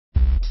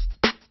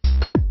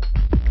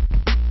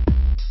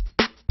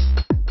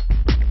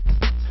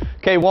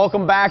Okay,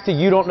 welcome back to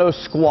You Don't Know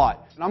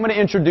Squat. And I'm going to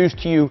introduce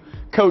to you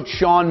Coach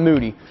Shawn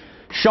Moody.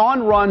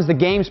 Shawn runs the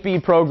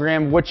GameSpeed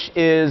program, which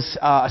is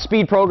a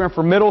speed program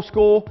for middle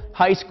school,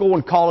 high school,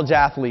 and college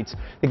athletes.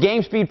 The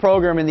GameSpeed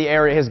program in the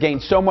area has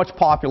gained so much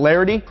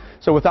popularity.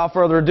 So without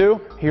further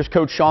ado, here's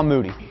Coach Shawn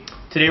Moody.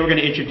 Today we're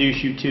going to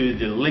introduce you to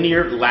the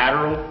linear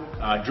lateral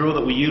drill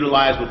that we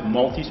utilize with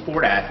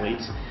multi-sport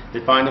athletes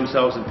that find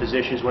themselves in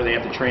positions where they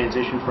have to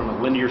transition from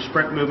a linear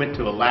sprint movement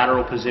to a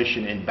lateral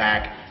position and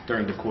back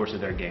during the course of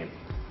their game.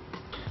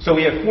 So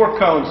we have 4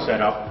 cones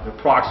set up,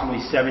 approximately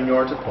 7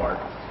 yards apart.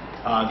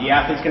 The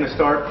athlete's going to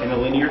start in a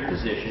linear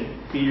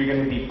position. Feet are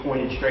going to be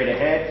pointed straight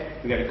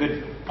ahead. We've got a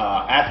good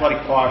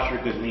athletic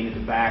posture, good lean at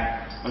the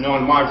back. And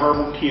on my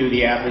verbal cue,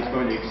 the athlete's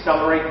going to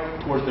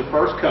accelerate towards the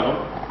first cone.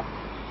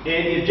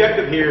 And the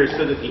objective here is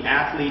so that the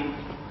athlete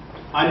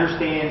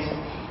understands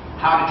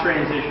how to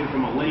transition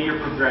from a linear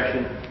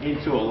progression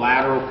into a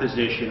lateral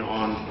position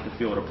on the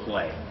field of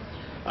play.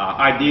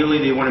 Ideally,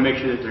 they want to make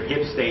sure that their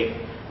hips stay,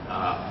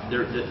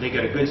 they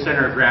got a good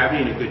center of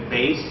gravity and a good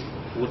base,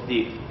 with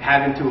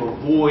having to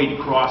avoid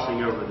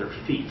crossing over their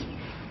feet.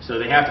 So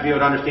they have to be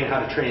able to understand how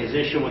to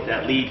transition with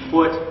that lead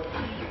foot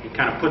and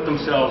kind of put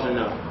themselves in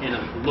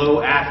a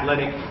low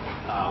athletic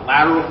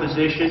lateral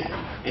position,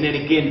 and then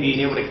again being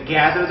able to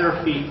gather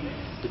their feet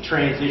to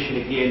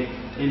transition again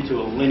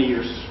into a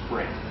linear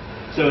sprint.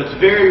 So it's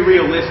very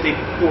realistic,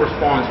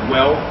 corresponds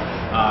well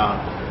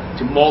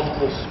to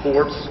multiple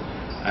sports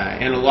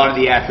and a lot of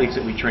the athletes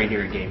that we train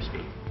here at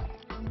GameSpeed.